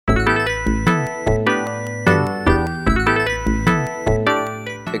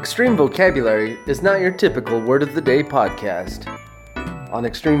Extreme Vocabulary is not your typical Word of the Day podcast. On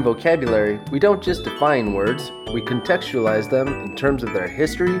Extreme Vocabulary, we don't just define words, we contextualize them in terms of their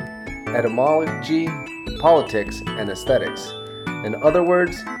history, etymology, politics, and aesthetics. In other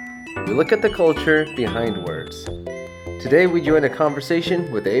words, we look at the culture behind words. Today we join a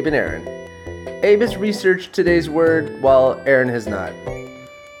conversation with Abe and Aaron. Abe has researched today's word while Aaron has not.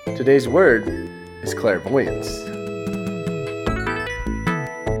 Today's word is clairvoyance.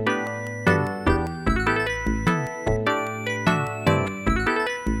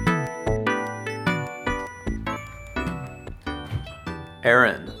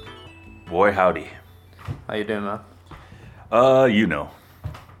 Aaron, Boy, howdy. how you doing, man?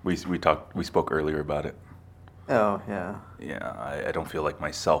 We spoke earlier about it. Oh, yeah. Yeah, I don't feel like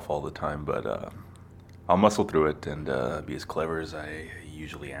myself all the time, but I'll muscle through it and be as clever as I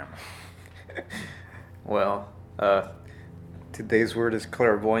usually am. Well, today's word is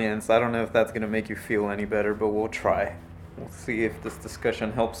clairvoyance. I don't know if that's going to make you feel any better, but we'll try. We'll see if this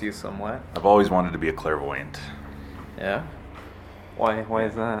discussion helps you somewhat. I've always wanted to be a clairvoyant. Yeah? Why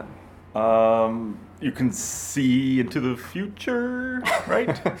is that? You can see into the future,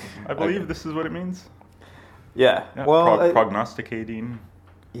 right? I believe this is what it means. Yeah. Yeah, Well, prognosticating.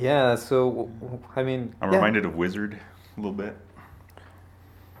 yeah, so, I mean... I'm yeah. reminded of Wizard a little bit.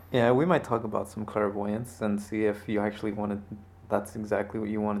 Yeah, we might talk about some clairvoyance and see if you actually want to... That's exactly what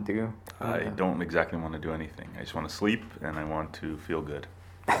you want to do. I Yeah. don't exactly want to do anything. I just want to sleep and I want to feel good.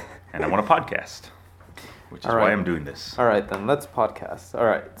 And I want a podcast, which is All right. why I'm doing this. All right, then let's podcast. All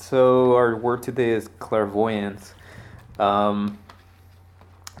right, so our word today is clairvoyance.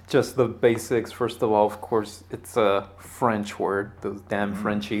 Just the basics. First of all, of course, it's a French word. Those damn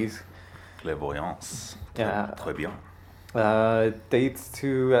Frenchies. Clairvoyance. Yeah. Très bien. It dates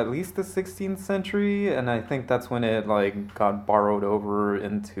to at least the 16th century, and I think that's when it got borrowed over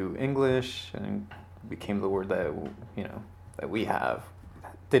into English and became the word that that we have.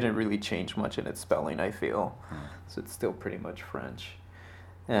 Didn't really change much in its spelling, I feel. So it's still pretty much French.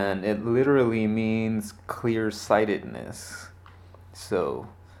 And it literally means clear-sightedness. So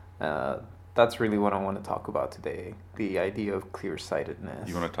that's really what I want to talk about today, the idea of clear-sightedness.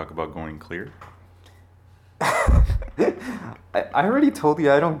 You want to talk about going clear? I already told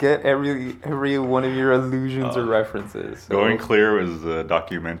you I don't get every one of your allusions or references. So. Going Clear was a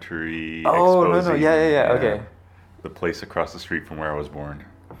documentary Oh, no, exposing, yeah, okay. the place across the street from where I was born.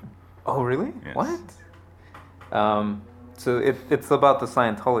 Oh, really? Yes. What? So it's about the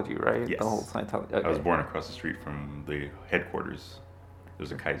Scientology, right? Yes. The whole Scientology. Okay. I was born across the street from the headquarters.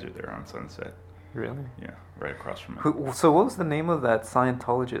 There's a Kaiser there on Sunset. Really? Yeah, right across from it. So what was the name of that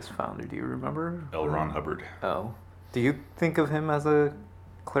Scientologist founder? Do you remember? L. Ron Hubbard. Oh. Do you think of him as a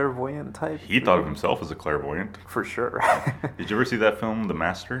clairvoyant type? He thought of himself as a clairvoyant. For sure. Did you ever see that film, The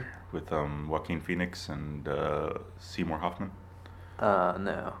Master, with Joaquin Phoenix and Seymour Hoffman?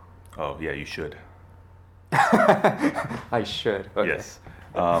 No. Oh, yeah, you should. I should. Okay. Yes.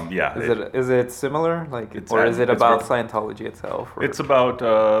 Yeah. Is it similar, It's or at- is it it's about ver- Scientology itself? Or It's about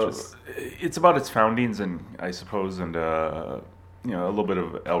just- it's about its foundings, and I suppose, and a little bit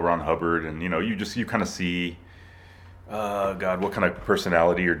of L. Ron Hubbard, and you kind of see, God, what kind of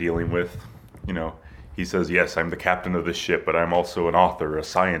personality you're dealing with. He says, yes, I'm the captain of this ship, but I'm also an author, a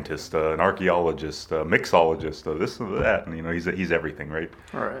scientist, an archaeologist, a mixologist, this and that, and he's everything, right?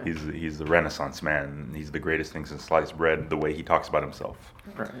 Right. He's the Renaissance man. He's the greatest thing since sliced bread. The way he talks about himself.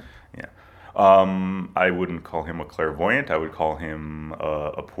 Right. Yeah. I wouldn't call him a clairvoyant. I would call him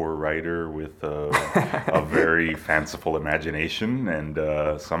a poor writer with a very fanciful imagination,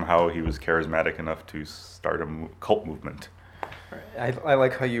 and somehow he was charismatic enough to start a cult movement. I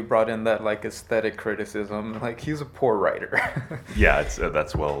like how you brought in that aesthetic criticism. He's a poor writer. Yeah,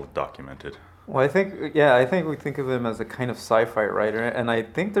 that's well documented. Well, I think we think of him as a kind of sci-fi writer, and I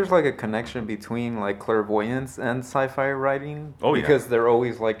think there's a connection between clairvoyance and sci-fi writing. Oh, yeah. Because they're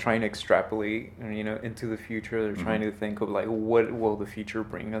always trying to extrapolate, into the future. They're trying to think of what will the future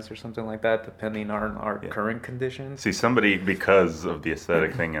bring us or something like that, depending on our current conditions. See, somebody, because of the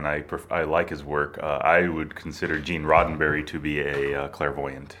aesthetic thing, and I like his work, I would consider Gene Roddenberry to be a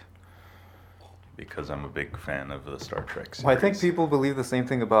clairvoyant. Because I'm a big fan of the Star Trek series. Well, I think people believe the same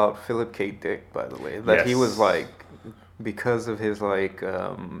thing about Philip K. Dick, by the way. That he was because of his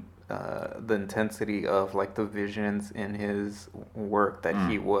the intensity of the visions in his work, that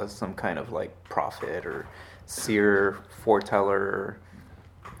he was some kind of prophet or seer, foreteller,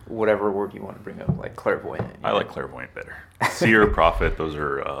 whatever word you want to bring up, clairvoyant. I like clairvoyant better. Seer, prophet, those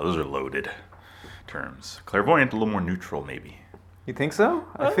are loaded terms. Clairvoyant, a little more neutral, maybe. You think so?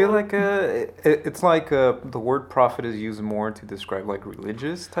 I feel like it's like the word prophet is used more to describe like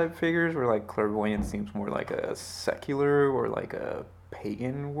religious type figures, where like clairvoyant seems more like a secular or like a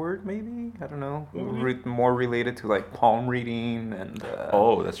pagan word, maybe. I don't know. More related to like palm reading and.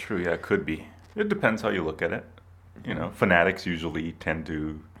 Oh, that's true. Yeah, it could be. It depends how you look at it. You know, fanatics usually tend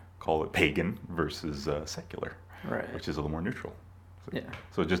to call it pagan versus secular, Right. which is a little more neutral. Yeah.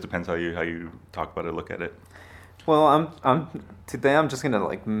 So it just depends how you talk about it, look at it. Well, today I'm just gonna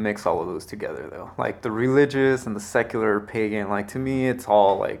like mix all of those together though. Like the religious and the secular pagan, like to me it's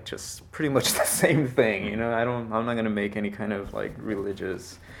all like just pretty much the same thing, you know. I'm not gonna make any kind of like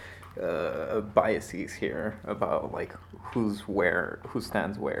religious biases here about like who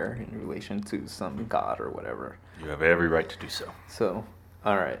stands where in relation to some god or whatever. You have every right to do so. So,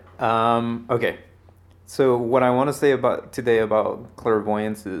 all right. Okay. So what I want to say about today about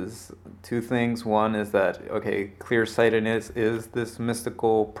clairvoyance is two things. One is that, okay, clear-sightedness is this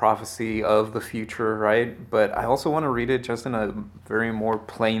mystical prophecy of the future, right? But I also want to read it just in a very more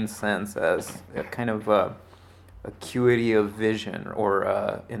plain sense as a kind of acuity of vision or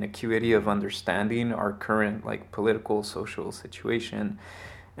an acuity of understanding our current like political, social situation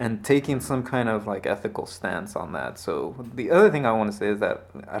and taking some kind of like ethical stance on that. So the other thing I want to say is that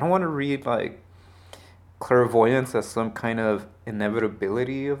I don't want to read like clairvoyance as some kind of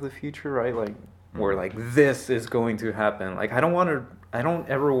inevitability of the future, right? Like where like this is going to happen. Like I don't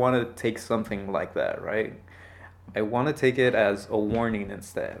ever want to take something like that, right? I want to take it as a warning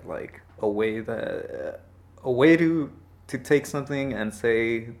instead, like a way to take something and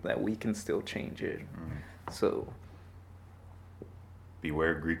say that we can still change it. So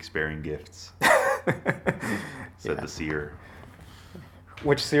beware Greeks bearing gifts, said the seer.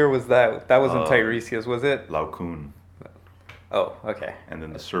 Which seer was that? That wasn't Tiresias, was it? Laocoon. Oh, okay. And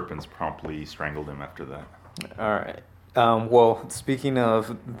then the serpents promptly strangled him after that. All right. Well, speaking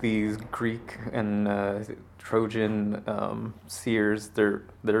of these Greek and Trojan seers, there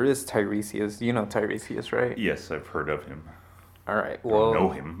is Tiresias. You know Tiresias, right? Yes, I've heard of him. All right. I Well, don't know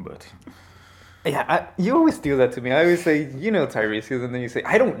him, but yeah, you always do that to me. I always say, you know Tiresias, and then you say,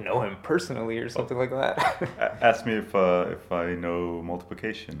 I don't know him personally or something like that. ask me if I know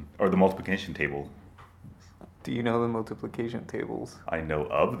multiplication or the multiplication table. Do you know the multiplication tables? I know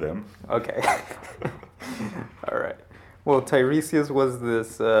of them. Okay. All right. Well, Tiresias was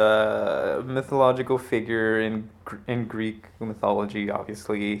this mythological figure in Greek mythology.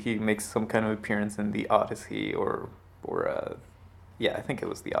 Obviously, he makes some kind of appearance in the Odyssey, or yeah, I think it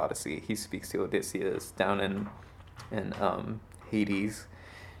was the Odyssey. He speaks to Odysseus down in Hades.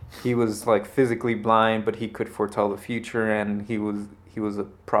 He was like physically blind, but he could foretell the future, and he was a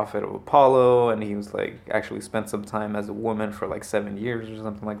prophet of Apollo, and he was like actually spent some time as a woman for like 7 years or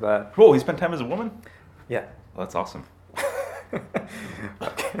something like that. Whoa, he spent time as a woman? Yeah. Well, that's awesome.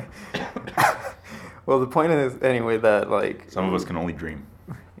 Okay. Well, the point is anyway that like some of us can only dream.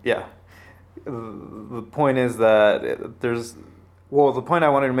 Yeah. The point is that the point I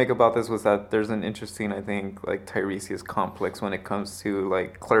wanted to make about this was that there's an interesting, I think, like Tiresias complex when it comes to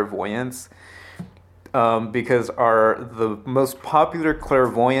like clairvoyance, because the most popular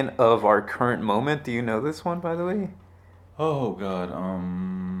clairvoyant of our current moment. Do you know this one, by the way? Oh God,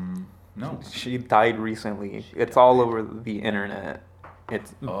 no. She died recently. It's all over the internet.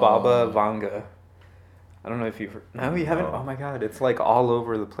 It's Baba Vanga. I don't know if you've heard. No, you haven't? Oh my God, it's like all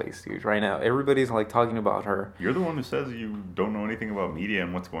over the place, dude, right now. Everybody's like talking about her. You're the one who says you don't know anything about media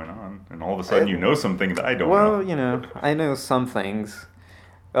and what's going on, and all of a sudden you know some things I don't know. Well, you know, I know some things.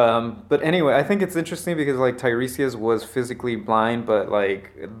 But anyway, I think it's interesting because like Tiresias was physically blind, but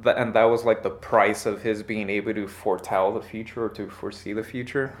like, and that was like the price of his being able to foretell the future or to foresee the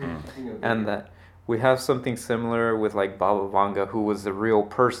future. And that we have something similar with like Baba Vanga, who was a real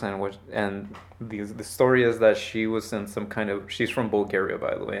person, and the story is that she was in some kind of, she's from Bulgaria,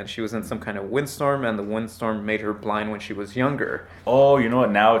 by the way, and she was in some kind of windstorm, and the windstorm made her blind when she was younger. Oh, you know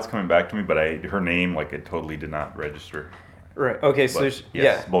what? Now it's coming back to me, but her name, like, it totally did not register. Right. Okay. So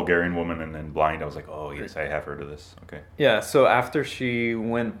yes, Bulgarian woman and then blind. I was like, oh yes, I have heard of this. Okay. Yeah. So after she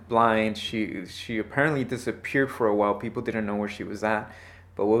went blind, she apparently disappeared for a while. People didn't know where she was at,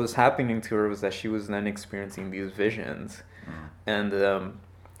 but what was happening to her was that she was then experiencing these visions, and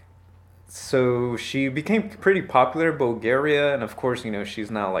so she became pretty popular in Bulgaria, and of course, you know,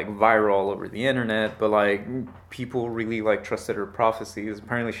 she's now like viral all over the internet. But like people really like trusted her prophecies.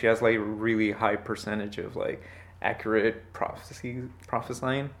 Apparently, she has like a really high percentage of like accurate prophesying.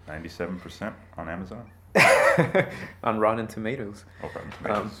 97% on Amazon. On Rotten Tomatoes. Oh, Rotten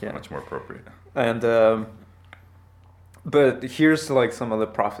Tomatoes. Yeah. Much more appropriate. And But here's like some of the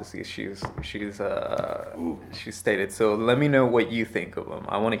prophecies she stated. So let me know what you think of them.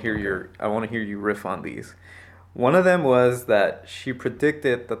 I want to hear you riff on these. One of them was that she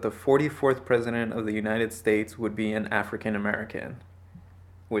predicted that the 44th president of the United States would be an African American,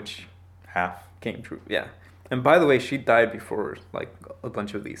 which Half. came true. Yeah. And by the way, she died before like a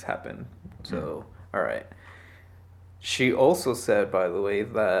bunch of these happened. So, all right. She also said, by the way,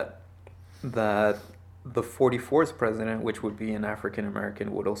 that the 44th president, which would be an African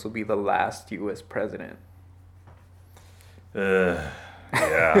American, would also be the last U.S. president. Yeah.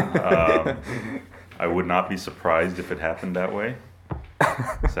 I would not be surprised if it happened that way.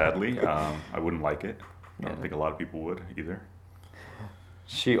 Sadly, I wouldn't like it. I don't think a lot of people would either.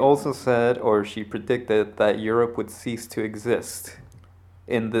 She also said, or she predicted, that Europe would cease to exist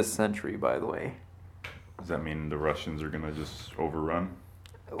in this century, by the way. Does that mean the Russians are going to just overrun?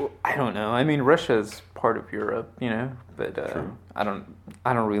 I don't know. I mean, Russia is part of Europe, you know, but I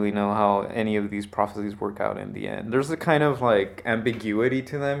don't really know how any of these prophecies work out in the end. There's a kind of like ambiguity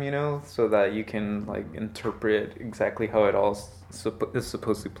to them, you know, so that you can like interpret exactly how it all is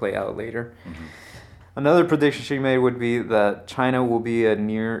supposed to play out later. Mm-hmm. Another prediction she made would be that China will be the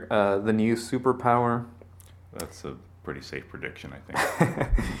new superpower. That's a pretty safe prediction, I think.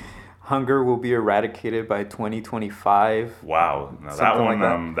 Hunger will be eradicated by 2025. Wow. Now that one,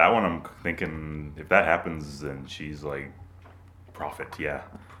 that one I'm thinking, if that happens, then she's like prophet. Yeah,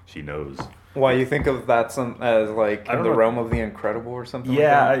 she knows. Why you think of that as like in the realm of the incredible or something?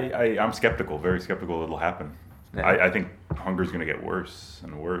 Yeah, like that? I'm skeptical, very skeptical it'll happen. Yeah. I think hunger's going to get worse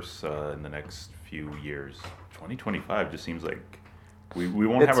and worse in the next few years. 2025 just seems like we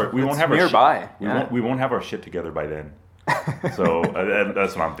won't have our shit together by then. So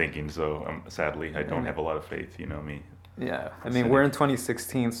that's what I'm thinking. So sadly, I don't have a lot of faith. You know me. Yeah, I mean we're in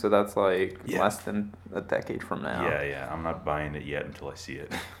 2016, so that's like less than a decade from now. Yeah. I'm not buying it yet until I see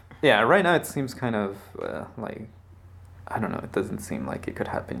it. Yeah, right now it seems kind of like I don't know. It doesn't seem like it could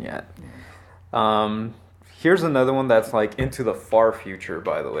happen yet. Yeah. Here's another one that's like into the far future.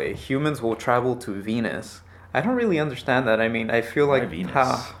 By the way, humans will travel to Venus. I don't really understand that. I mean, I feel like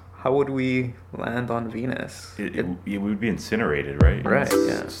how would we land on Venus? It would be incinerated, right? Right.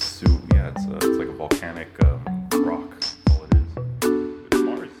 It's like a volcanic rock. That's all it is. It's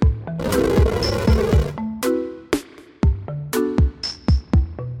Mars.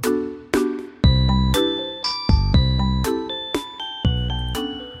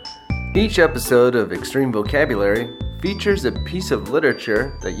 Each episode of Extreme Vocabulary features a piece of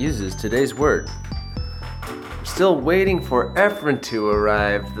literature that uses today's word. Still waiting for Efren to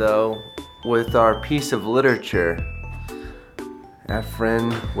arrive, though, with our piece of literature.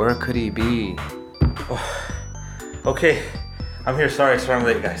 Efren, where could he be? Oh, okay, I'm here. Sorry, I'm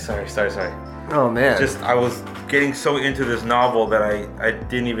late, guys. Sorry. Oh, man. I was getting so into this novel that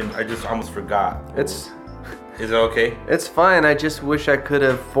I just almost forgot. Is it okay? It's fine. I just wish I could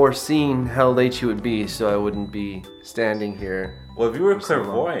have foreseen how late you would be so I wouldn't be standing here. Well, if you were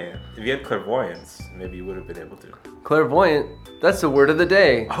clairvoyant, if you had clairvoyance, maybe you would have been able to. Clairvoyant? That's the word of the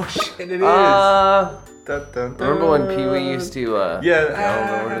day. Oh, shit, it is. Dun, dun, dun. Remember when Pee-wee used to tell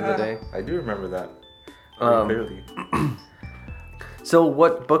the word of the day? I do remember that clearly. So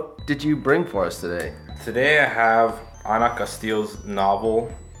what book did you bring for us today? Today I have Ana Castillo's novel,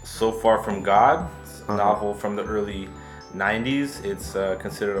 So Far From God. Novel from the early 90s. It's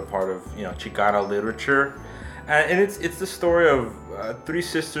considered a part of Chicana literature, and it's the story of three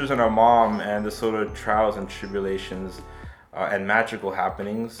sisters and a mom and the sort of trials and tribulations and magical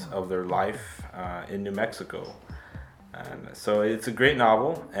happenings of their life in New Mexico. And so it's a great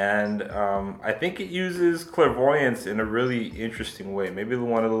novel, and I think it uses clairvoyance in a really interesting way, maybe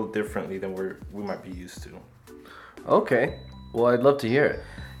one a little differently than we might be used to. Okay, well, I'd love to hear it.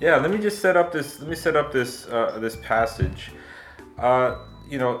 Yeah, let me set up this this passage.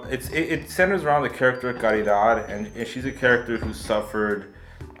 It centers around the character Caridad, and she's a character who suffered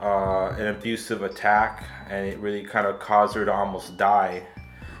an abusive attack, and it really kind of caused her to almost die.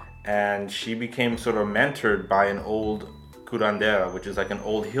 And she became sort of mentored by an old curandera, which is like an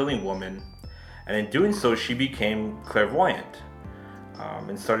old healing woman, and in doing so, she became clairvoyant.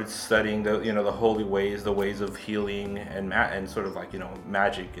 And started studying the holy ways, the ways of healing and sort of like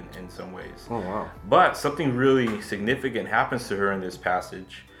magic in some ways. Oh wow! But something really significant happens to her in this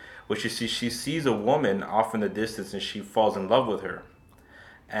passage, which is she sees a woman off in the distance and she falls in love with her,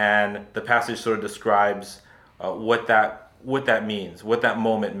 and the passage sort of describes what that means, what that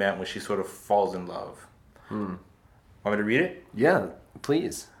moment meant when she sort of falls in love. Want me to read it? Yeah,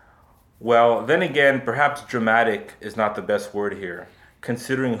 please. Well, then again, perhaps dramatic is not the best word here,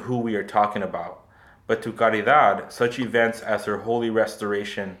 considering who we are talking about. But to Caridad, such events as her holy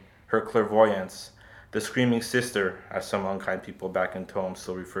restoration, her clairvoyance, the screaming sister, as some unkind people back in Tome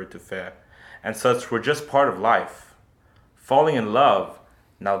still refer to Fe, and such were just part of life. Falling in love,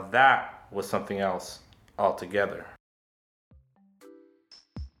 now that was something else altogether.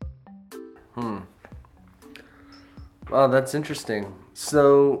 Well, that's interesting.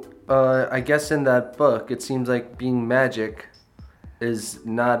 So, I guess in that book, it seems like being magic is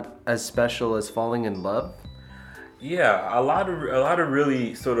not as special as falling in love. Yeah, a lot of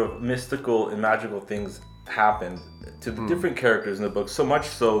really sort of mystical and magical things happen to the different characters in the book, so much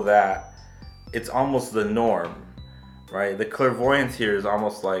so that it's almost the norm, right? The clairvoyance here is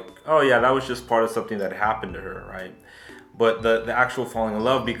almost like, oh yeah, that was just part of something that happened to her, right? But the actual falling in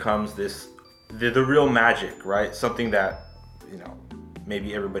love becomes this, the real magic, right? Something that, you know,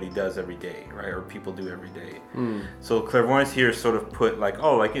 maybe everybody does every day, right? Or people do every day. So clairvoyance here is sort of put like,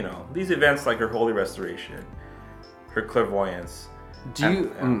 oh, like, you know, these events like her holy restoration, her clairvoyance.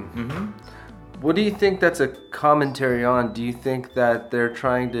 What do you think that's a commentary on? Do you think that they're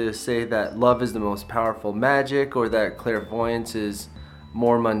trying to say that love is the most powerful magic, or that clairvoyance is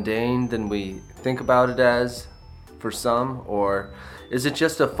more mundane than we think about it as for some? Or is it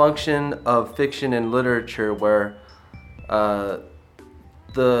just a function of fiction and literature where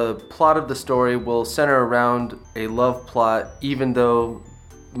the plot of the story will center around a love plot, even though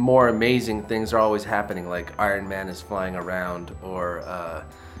more amazing things are always happening, like Iron Man is flying around, or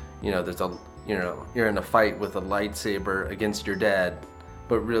you're in a fight with a lightsaber against your dad,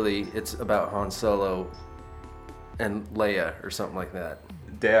 but really it's about Han Solo and Leia or something like that?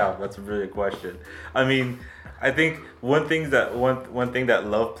 Damn, that's a really good question. I mean, I think one thing that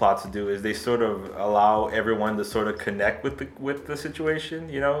love plots do is they sort of allow everyone to sort of connect with the situation.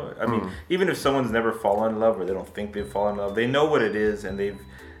 You know, I mean, even if someone's never fallen in love or they don't think they've fallen in love, they know what it is and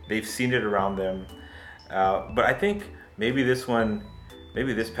they've seen it around them. But I think maybe this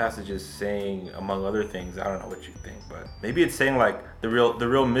passage is saying, among other things, I don't know what you think, but maybe it's saying like the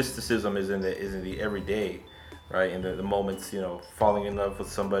real mysticism is in the everyday, right? In the moments, you know, falling in love with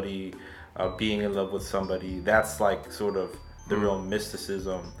somebody, being in love with somebody. That's like sort of the real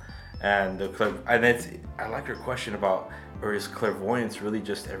mysticism. And I like your question about, or is clairvoyance really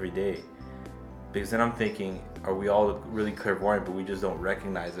just every day? Because then I'm thinking, are we all really clairvoyant, but we just don't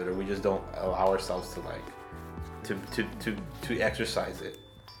recognize it, or we just don't allow ourselves to like to exercise it?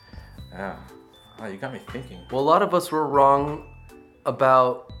 Yeah. Oh, you got me thinking. Well, a lot of us were wrong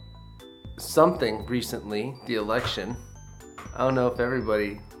about something recently, the election. I don't know if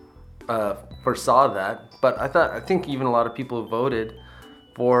everybody foresaw that, but I think even a lot of people who voted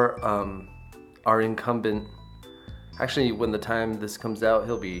for our incumbent. Actually, when the time this comes out,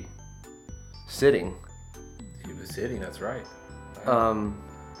 he'll be sitting. He was sitting, that's right.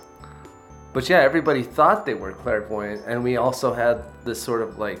 But yeah, everybody thought they were clairvoyant, and we also had this sort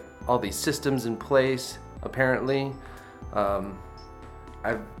of like all these systems in place, apparently. I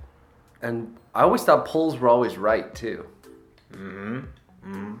always thought polls were always right too.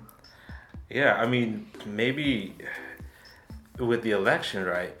 Yeah, I mean, maybe with the election,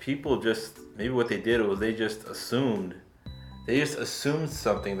 right? People maybe what they did was they just assumed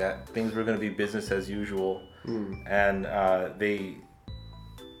something, that things were going to be business as usual, and they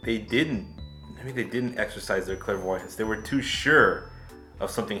didn't exercise their clairvoyance. They were too sure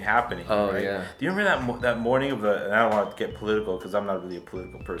of something happening. Oh, right? yeah. Do you remember that morning of and I don't want to get political because I'm not really a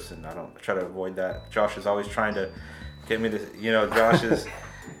political person. I try to avoid that. Josh is always trying to get me to, you know,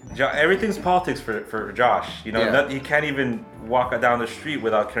 everything's politics for Josh. You know, Yeah. He can't even walk down the street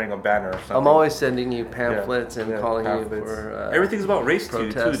without carrying a banner or something. I'm always sending you pamphlets and calling pamphlets. you for everything's about race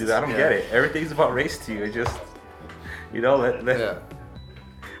protests. to you too, dude. I don't get it. Everything's about race to you. It just, you know, Yeah.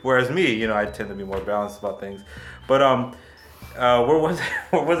 Whereas me, you know, I tend to be more balanced about things. But where was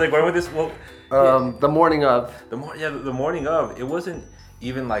I going with this? Well, The morning of. the morning of, it wasn't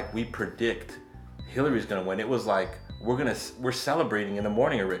even like we predict Hillary's gonna win. It was like we're celebrating in the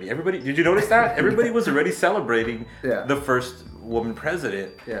morning already. Everybody, did you notice that? Everybody was already celebrating the first woman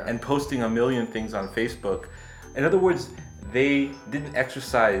president and posting a million things on Facebook. In other words, they didn't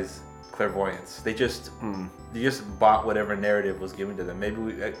exercise clairvoyance. They just bought whatever narrative was given to them. Maybe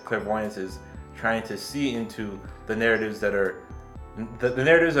clairvoyance is trying to see into the narratives that are the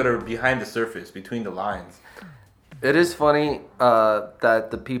narratives that are behind the surface, between the lines. It is funny that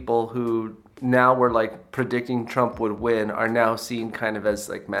the people who now were like predicting Trump would win are now seen kind of as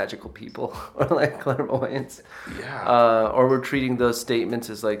like magical people or like clairvoyants. Yeah. Or we're treating those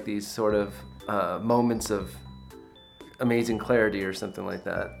statements as like these sort of moments of amazing clarity or something like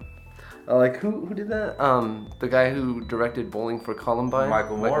that. Like who did that? The guy who directed Bowling for Columbine.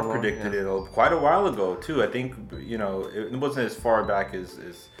 Michael Moore predicted it quite a while ago too. I think it wasn't as far back as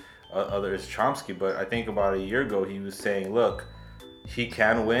others Chomsky, but I think about a year ago he was saying, look, he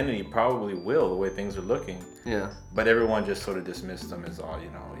can win and he probably will the way things are looking. Yeah. But everyone just sort of dismissed him as all,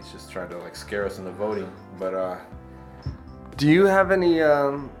 he's just trying to like scare us in the voting. But do you have any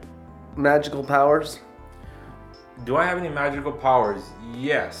magical powers? Do I have any magical powers?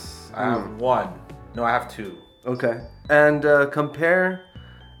 Yes, I have one. No, I have two. Okay. And compare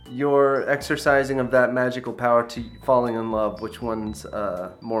your exercising of that magical power to falling in love. Which one's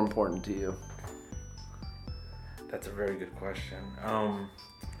more important to you? That's a very good question.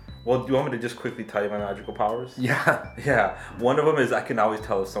 Well, do you want me to just quickly tell you my magical powers? Yeah. Yeah. One of them is I can always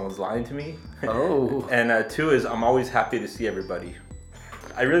tell if someone's lying to me. Oh. And two is I'm always happy to see everybody.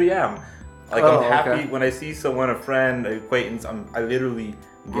 I really am. Like I'm happy when I see someone, a friend, an acquaintance. I literally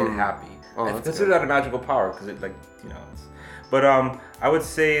get happy. Oh, I that's consider good. that a magical power because it it's. But I would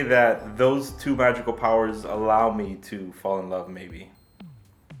say that those two magical powers allow me to fall in love. Maybe.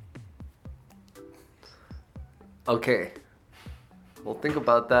 Okay. Well, think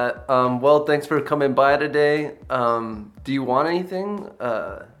about that. Well, thanks for coming by today. Do you want anything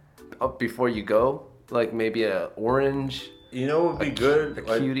up before you go? Like maybe a orange? You know what would be good?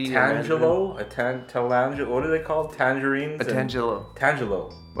 A cutie. Tangelo? Telangelo? What are they called? Tangerines? A tangelo.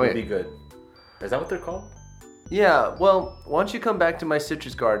 Tangelo would be good. Is that what they're called? Yeah, well, why don't you come back to my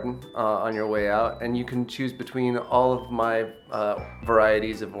citrus garden on your way out, and you can choose between all of my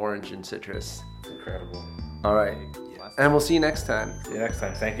varieties of orange and citrus. It's incredible. All right. And we'll see you next time. See you next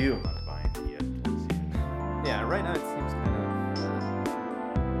time. Thank you. Yeah, right now it seems kind of.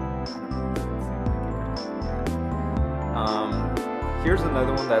 Here's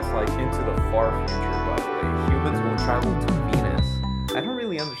another one that's like into the far future, by the way. Humans will travel to Venus. I don't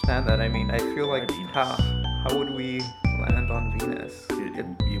really understand that. I mean, I feel like how would we land on Venus?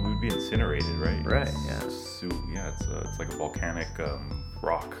 It would be incinerated, right? Right, yeah. It's like a volcanic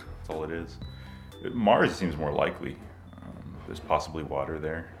rock. That's all it is. Mars seems more likely. There's possibly water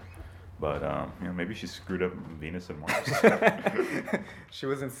there. But maybe she screwed up Venus and Mars. She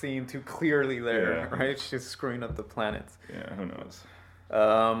wasn't seeing too clearly there, Yeah. right? She's screwing up the planets. Yeah, who knows?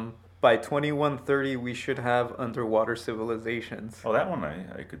 By 2130, we should have underwater civilizations. Oh, that one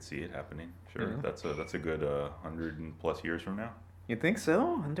I could see it happening. Sure, Yeah. that's a good 100+ years from now. You think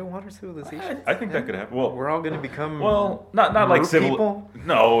so? Underwater civilizations? I think that could happen. Well, We're all gonna become not like mer people.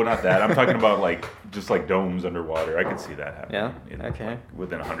 No, not that. I'm talking about like just like domes underwater. I could see that happening. Yeah? Okay.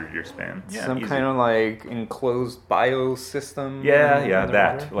 Within a 100-year span. Yeah, some easy. kind of like enclosed biosystem. Yeah, underwater?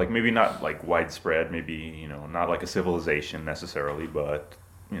 that. Like maybe not like widespread. Maybe not like a civilization necessarily, but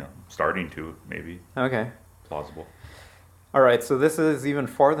starting to maybe Okay. plausible. All right, so this is even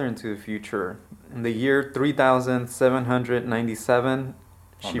farther into the future. In the year 3797,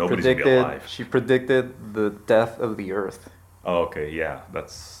 Oh, nobody's gonna be alive. she predicted the death of the Earth. Oh, okay, yeah, that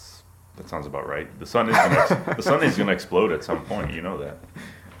sounds about right. The sun is gonna explode at some point. You know that.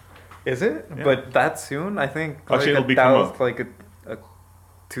 Is it? Yeah. But that soon? I think Actually, it'll like become a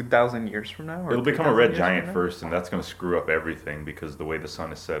 2,000 years from now. Or It'll become a 3,000 red years giant from now? first, and that's going to screw up everything because the way the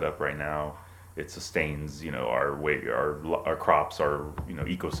sun is set up right now, it sustains, our crops, our,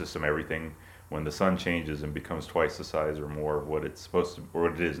 ecosystem, everything. When the sun changes and becomes twice the size or more of what it's supposed to, or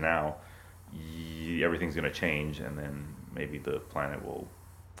what it is now, everything's going to change, and then maybe the planet will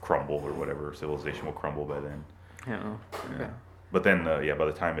crumble or whatever civilization will crumble by then. Yeah. Okay. But then, by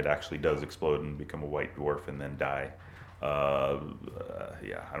the time it actually does explode and become a white dwarf and then die, I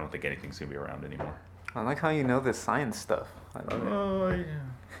don't think anything's gonna be around anymore. I like how you know this science stuff. I love it. Oh, yeah.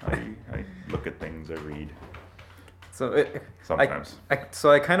 I look at things, I read. So Sometimes.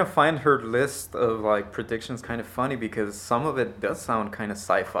 I kind of find her list of like predictions kind of funny because some of it does sound kind of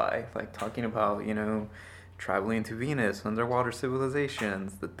sci-fi, like talking about traveling to Venus, underwater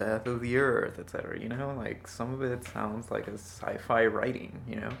civilizations, the death of the Earth, etc. Like some of it sounds like a sci-fi writing.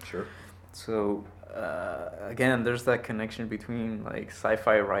 Sure. So again, there's that connection between like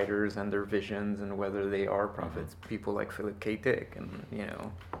sci-fi writers and their visions and whether they are prophets. People like Philip K. Dick and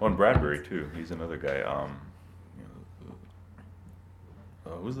Oh, and Bradbury too. He's another guy.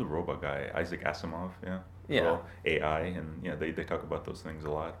 Who's the robot guy? Isaac Asimov. Yeah. Yeah. Well, AI, and they talk about those things a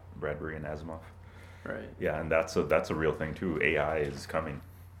lot. Bradbury and Asimov. Right. Yeah, and that's a real thing too. AI is coming.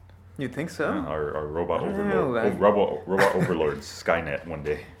 You think so? Yeah, our robot I don't know, overlord, robot overlords, Skynet one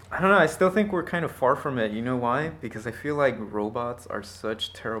day. I don't know. I still think we're kind of far from it. You know why? Because I feel like robots are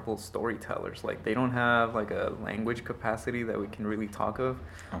such terrible storytellers. Like they don't have like a language capacity that we can really talk of.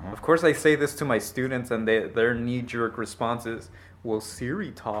 Uh-huh. Of course, I say this to my students, and their knee-jerk response is, well,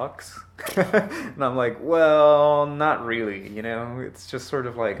 Siri talks. And I'm like, well, not really, you know? It's just sort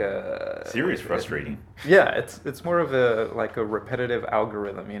of like a... Siri is frustrating. Yeah, it's more of a like a repetitive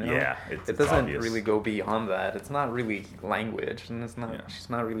algorithm, you know? Yeah, it it's doesn't obvious. really go beyond that. It's not really language, and it's not. Yeah. She's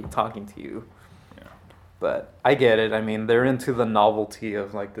not really talking to you. Yeah. But I get it. I mean, they're into the novelty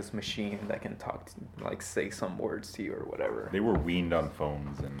of like this machine that can talk, to, like say some words to you or whatever. They were weaned on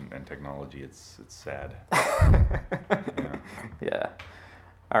phones and technology. It's sad. Yeah.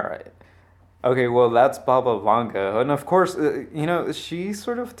 All right. Okay, well, that's Baba Vanga. And of course, you know, she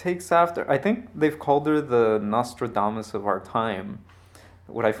sort of takes after, I think they've called her the Nostradamus of our time.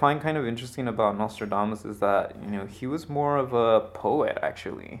 What I find kind of interesting about Nostradamus is that, you know, he was more of a poet,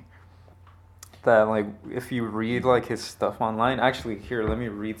 actually. That, like, if you read, like, his stuff online, actually, here, let me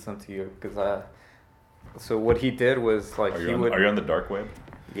read some to you, because, so what he did was, like, Are you on the dark web?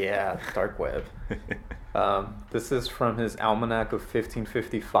 Yeah, dark web. This is from his almanac of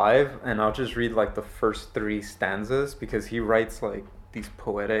 1555, and I'll just read like the first 3 stanzas because he writes like these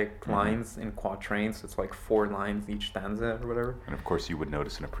poetic lines in quatrains. It's like 4 lines each stanza or whatever. And of course, you would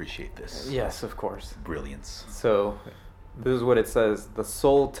notice and appreciate this. Yes, of course. Brilliance. So, this is what it says: the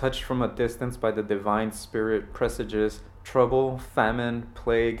soul, touched from a distance by the divine spirit, presages trouble, famine,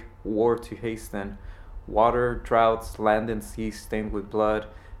 plague, war to hasten, water, droughts, land and sea stained with blood.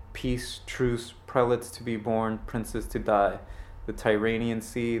 Peace, truce, prelates to be born, princes to die, the Tyrrhenian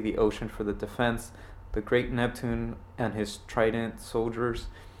Sea, the ocean for the defense, the great Neptune and his trident soldiers,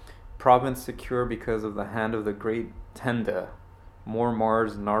 province secure because of the hand of the great Tenda, more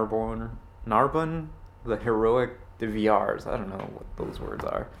Mars, Narbonne, the heroic De Viars, I don't know what those words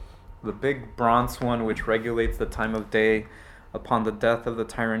are, the big bronze one which regulates the time of day, upon the death of the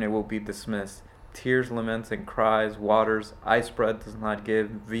tyrant it will be dismissed. Tears, laments, and cries, waters, ice bread does not give,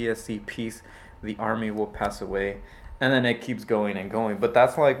 via sea peace, the army will pass away. And then it keeps going and going. But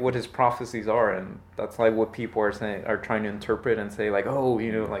that's like what his prophecies are, and that's like what people are saying, are trying to interpret and say like, oh,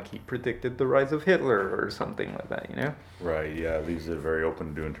 you know, like he predicted the rise of Hitler or something like that, you know? Right, yeah, leaves it very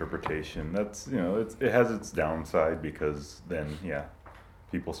open to interpretation. That's, you know, it has its downside because then, yeah,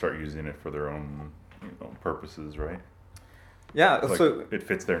 people start using it for their own, you know, purposes, right? Yeah, Like, so it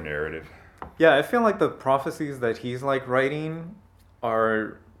fits their narrative. yeah, I feel like the prophecies that he's like writing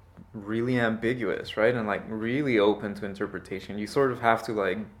are really ambiguous, right? And like really open to interpretation. You sort of have to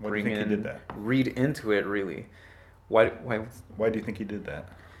like Why do you bring think he in, did that? read into it really. Why? Why do you think he did that?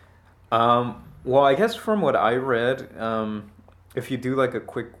 Well, I guess from what I read, if you do like a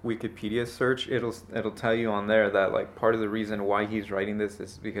quick Wikipedia search, it'll tell you on there that like part of the reason why he's writing this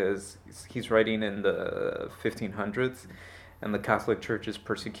is because he's writing in the 1500s. And the Catholic Church is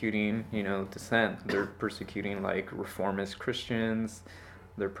persecuting, you know, dissent. They're persecuting like reformist Christians.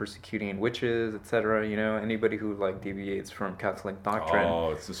 They're persecuting witches, etc. You know, anybody who like deviates from Catholic doctrine.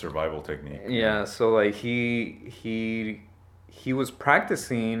 Oh, it's a survival technique. Yeah. So like he was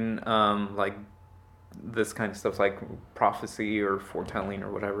practicing like this kind of stuff, like prophecy or foretelling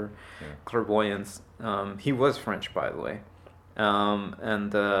or whatever, clairvoyance. He was French, by the way,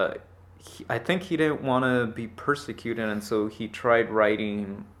 and. I think he didn't want to be persecuted, and so he tried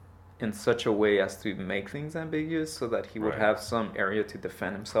writing in such a way as to make things ambiguous so that he would have some area to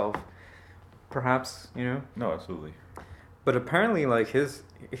defend himself, perhaps, you know? No, absolutely. But apparently, like, his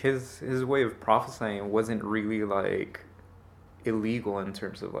way of prophesying wasn't really, like, illegal in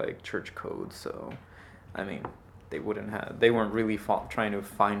terms of, like, church codes, so, I mean, they weren't really trying to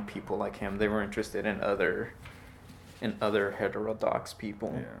find people like him. They were interested in other heterodox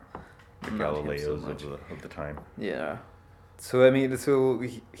people. Yeah. The Galileos of the time. Yeah. So I mean, so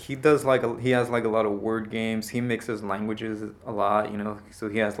he does like he has like a lot of word games. He mixes languages a lot, you know. So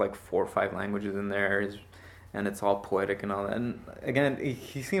he has like 4 or 5 languages in there, and it's all poetic and all that. And again,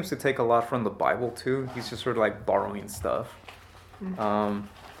 he seems to take a lot from the Bible too. He's just sort of like borrowing stuff.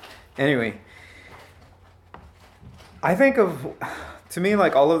 Anyway, I think to me,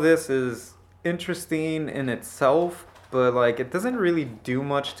 like all of this is interesting in itself. But, like, it doesn't really do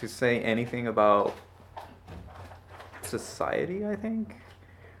much to say anything about society, I think.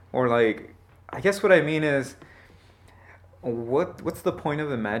 Or, like, I guess what I mean is, what's the point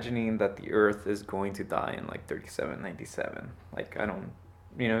of imagining that the Earth is going to die in, like, 3797? Like, I don't,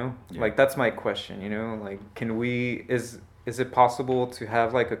 you know? Yeah. Like, that's my question, you know? Like, is it possible to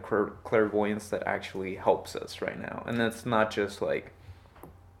have, like, a clairvoyance that actually helps us right now? And that's not just, like,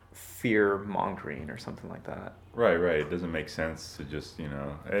 fear-mongering or something like that. Right. It doesn't make sense to just, you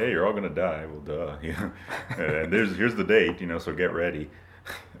know, hey, you're all gonna die. Well, duh. You know, and here's the date. You know, so get ready.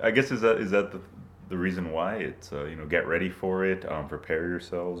 I guess is that the reason why it's you know, get ready for it. Prepare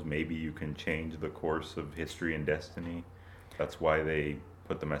yourselves. Maybe you can change the course of history and destiny. That's why they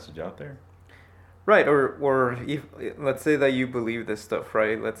put the message out there. Right, or if, let's say that you believe this stuff,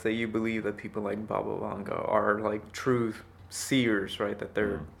 right? Let's say you believe that people like Baba Vanga are like true seers, right? That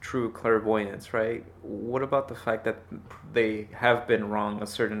they're true clairvoyants, right? What about the fact that they have been wrong a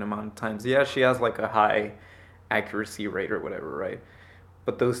certain amount of times? Yeah, she has like a high accuracy rate or whatever, right?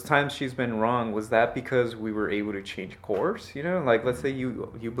 But those times she's been wrong, was that because we were able to change course? You know, like let's say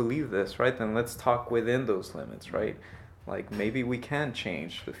you believe this, right? Then let's talk within those limits, right? Like maybe we can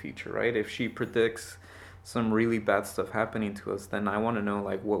change the future, right? If she predicts some really bad stuff happening to us, then I want to know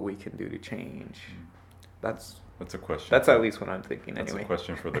like what we can do to change. That's a question. That's at least what I'm thinking anyway. That's a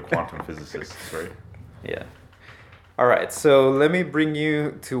question for the quantum physicists, right? Yeah. All right, so let me bring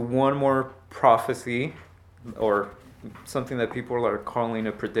you to one more prophecy, or something that people are calling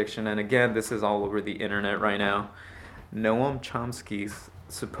a prediction. And again, this is all over the internet right now. Noam Chomsky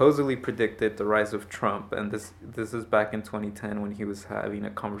supposedly predicted the rise of Trump, and this is back in 2010 when he was having a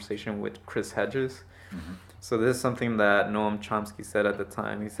conversation with Chris Hedges. Mm-hmm. So this is something that Noam Chomsky said at the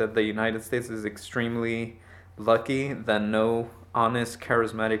time. He said the United States is extremely lucky that no honest,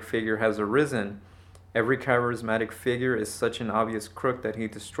 charismatic figure has arisen. Every charismatic figure is such an obvious crook that he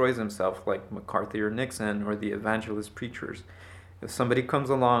destroys himself, like McCarthy or Nixon or the evangelist preachers. If somebody comes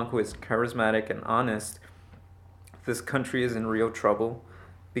along who is charismatic and honest, this country is in real trouble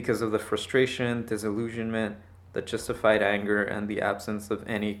because of the frustration, disillusionment, the justified anger, and the absence of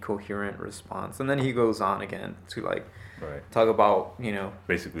any coherent response. And then he goes on again to like talk about, you know,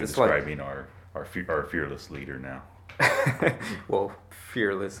 basically describing our fearless leader now. Well,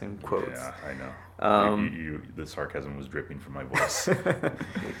 fearless in quotes. Yeah, I know. The sarcasm was dripping from my voice.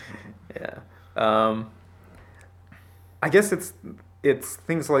 Yeah. I guess it's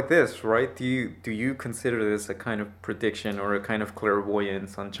things like this, right? Do you consider this a kind of prediction or a kind of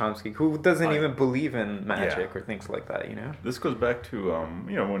clairvoyance on Chomsky, who doesn't even believe in magic or things like that, you know? This goes back to,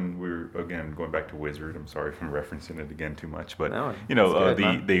 you know, when we're, again, going back to Wizard. I'm sorry if I'm referencing it again too much. But, you know,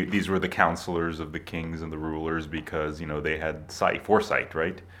 these were the counselors of the kings and the rulers because, you know, they had foresight,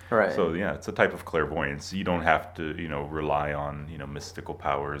 right? Right. So, yeah, it's a type of clairvoyance. You don't have to, you know, rely on, you know, mystical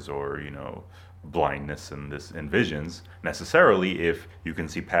powers or, you know, blindness and visions necessarily. If you can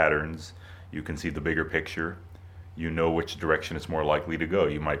see patterns, you can see the bigger picture, you know which direction it's more likely to go.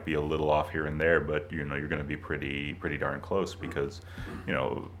 You might be a little off here and there, but you know you're going to be pretty darn close because, you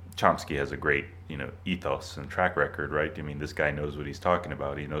know, Chomsky has a great, you know, ethos and track record, right? I mean, this guy knows what he's talking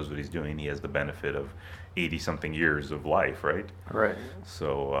about. He knows what he's doing. He has the benefit of 80-something years of life, right? Right.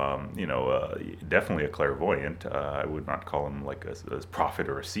 So, you know, definitely a clairvoyant. I would not call him like a prophet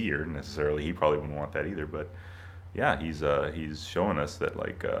or a seer necessarily. He probably wouldn't want that either. But yeah, he's showing us that,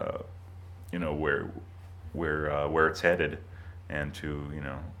 like, you know, where it's headed, and to, you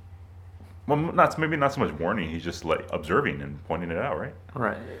know, well, maybe not so much warning. He's just like observing and pointing it out, right?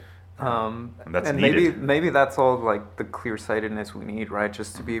 Right. And that's and needed. maybe that's all like the clear-sightedness we need, right?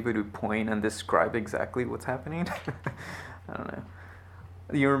 Just to be able to point and describe exactly what's happening. I don't know.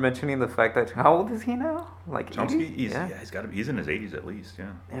 You were mentioning the fact that, how old is he now? Like Chomsky, 80? He's in his 80s at least,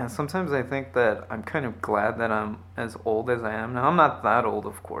 yeah. Yeah, sometimes I think that I'm kind of glad that I'm as old as I am now. I'm not that old,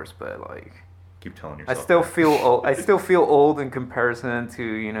 of course, but like, keep telling yourself. I still feel old. I still feel old in comparison to,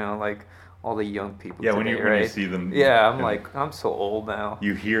 you know, like all the young people. Yeah, today, when you see them. Yeah, I'm like, I'm so old now.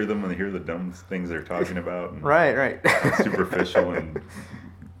 You hear them and hear the dumb things they're talking about. And right. superficial and.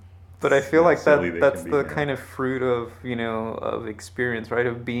 But I feel like that's the yeah. kind of fruit of, you know, of experience, right?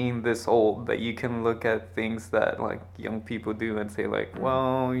 Of being this old, that you can look at things that like young people do and say like,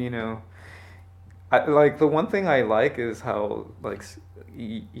 well, you know, like the one thing I like is how like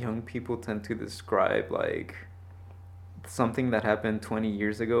young people tend to describe like something that happened 20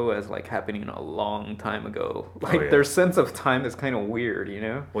 years ago as like happening a long time ago. Like their sense of time is kind of weird, you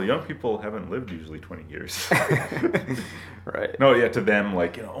know? Well, young people haven't lived usually 20 years. Right. No, yeah, to them,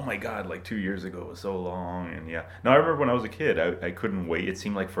 like, you know, oh my God, like 2 years ago was so long. And yeah. No, I remember when I was a kid, I couldn't wait. It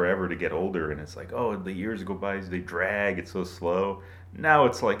seemed like forever to get older. And it's like, oh, the years go by, they drag, it's so slow. Now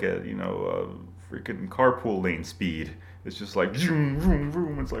it's like a, you know, a freaking carpool lane speed. It's just like, vroom, vroom,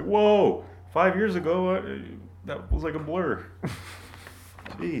 vroom. It's like, whoa, 5 years ago, that was like a blur.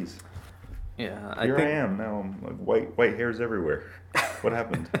 Jeez. Yeah, Here I am now. I'm like white hairs everywhere. What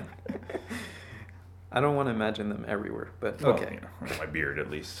happened? I don't want to imagine them everywhere, but okay. Well, my beard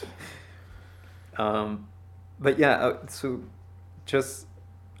at least. But yeah, so just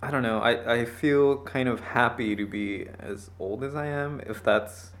I don't know. I feel kind of happy to be as old as I am. If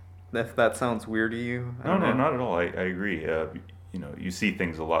that sounds weird to you. No, not at all. I agree. You know, you see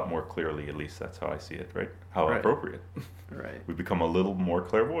things a lot more clearly. At least that's how I see it, right? How appropriate. Right. We become a little more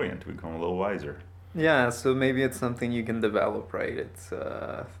clairvoyant. We become a little wiser. Yeah, so maybe it's something you can develop, right? It's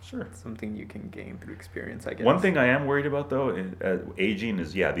Sure. something you can gain through experience, I guess. One thing I am worried about though, aging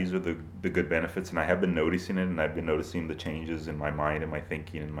is these are the good benefits, and I have been noticing it, and I've been noticing the changes in my mind and my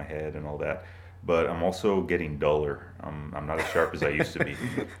thinking in my head and all that. But I'm also getting duller. I'm not as sharp as I used to be.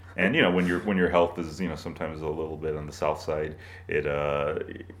 And when your health is sometimes a little bit on the south side, it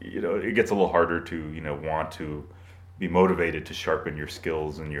it gets a little harder to want to be motivated to sharpen your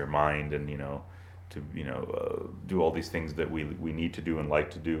skills and your mind, and to do all these things that we need to do and like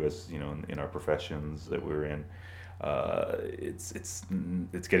to do as in our professions that we're in. It's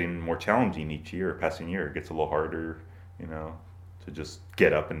getting more challenging each year, passing year. It gets a little harder, to just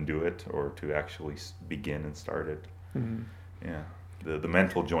get up and do it, or to actually begin and start it. Mm-hmm. Yeah, the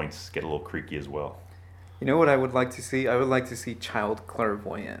mental joints get a little creaky as well. You know what I would like to see? I would like to see child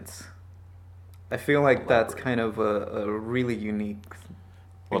clairvoyance. I feel like that's kind of a really unique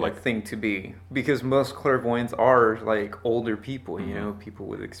thing to be, because most clairvoyants are like older people, people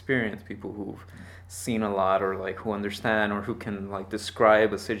with experience, people who've seen a lot, or like who understand, or who can like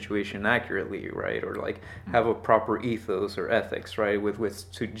describe a situation accurately, right? Or like have a proper ethos or ethics, right, with which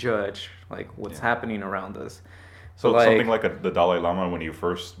to judge like what's happening around us. So something like the Dalai Lama, when he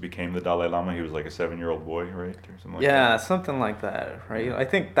first became the Dalai Lama, he was like a 7-year-old boy, right? Or something like that. Yeah, something like that, right? I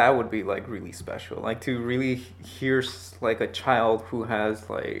think that would be like really special, like to really hear like a child who has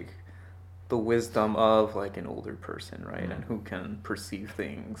like the wisdom of like an older person, right? And who can perceive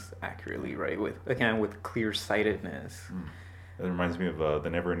things accurately, right? With clear-sightedness. That reminds me of the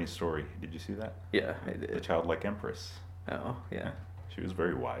Never-Ending Story. Did you see that? Yeah, I did. The childlike empress. Oh, yeah. She was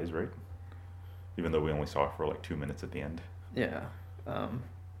very wise, right? Even though we only saw her for like 2 minutes at the end. Yeah.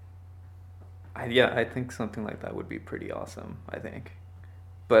 I think something like that would be pretty awesome, I think.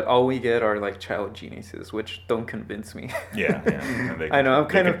 But all we get are like child geniuses, which don't convince me. Yeah. I know.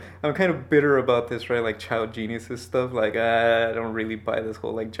 I'm kind of bitter about this, right? Like child geniuses stuff. Like I don't really buy this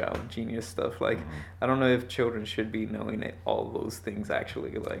whole like child genius stuff. Like I don't know if children should be knowing all those things.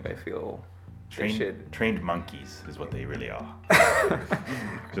 Actually, like I feel trained monkeys is what they really are.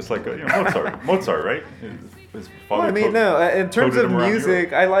 Just like Mozart, right? His father in terms of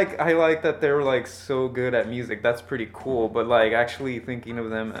music, Europe. I like that they're like so good at music. That's pretty cool. But like actually thinking of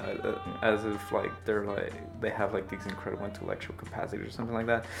them as if like they have like these incredible intellectual capacities or something like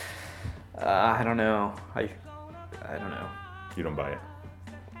that. I don't know. I don't know. You don't buy it.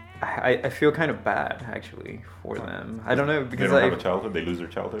 I feel kind of bad actually for them. I don't know, because they don't have a childhood. They lose their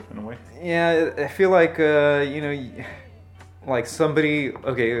childhood in a way. Yeah, I feel like like somebody,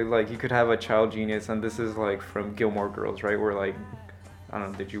 okay, like you could have a child genius, and this is like from Gilmore Girls, right? Where like, I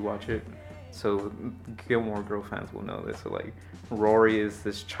don't know, did you watch it? So Gilmore Girl fans will know this. So like Rory is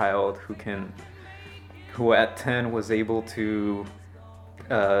this child who at 10 was able to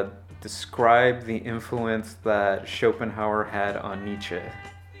describe the influence that Schopenhauer had on Nietzsche.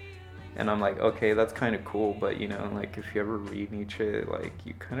 And I'm like, okay, that's kind of cool, but like if you ever read Nietzsche, like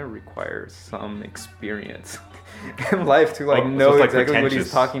you kind of require some experience in life to like know exactly what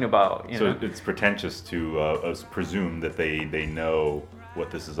he's talking about. So it's pretentious to presume that they know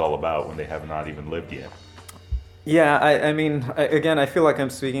what this is all about when they have not even lived yet. Yeah, I mean, again, I feel like I'm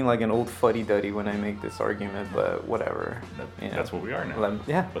speaking like an old fuddy-duddy when I make this argument, but whatever. That's what we are now.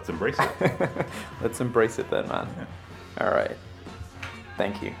 Let's embrace it. Let's embrace it then, man. Yeah. All right.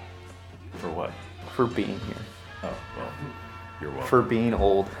 Thank you. For what? For being here. Oh, well, you're welcome. For being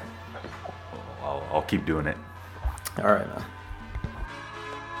old. I'll keep doing it. All right, man.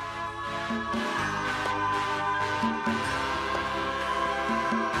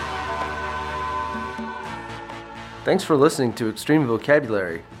 Thanks for listening to Extreme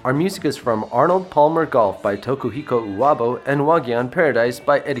Vocabulary. Our music is from Arnold Palmer Golf by Tokuhiko Uwabo and Wagyan Paradise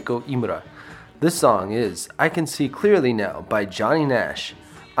by Eriko Imura. This song is I Can See Clearly Now by Johnny Nash.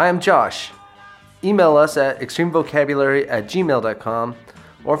 I am Josh. Email us at extremevocabulary@gmail.com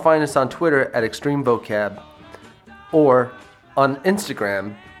or find us on Twitter at extremevocab or on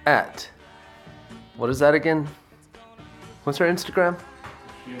Instagram at... What is that again? What's our Instagram?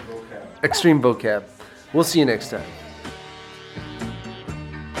 Extreme Vocab. We'll see you next time.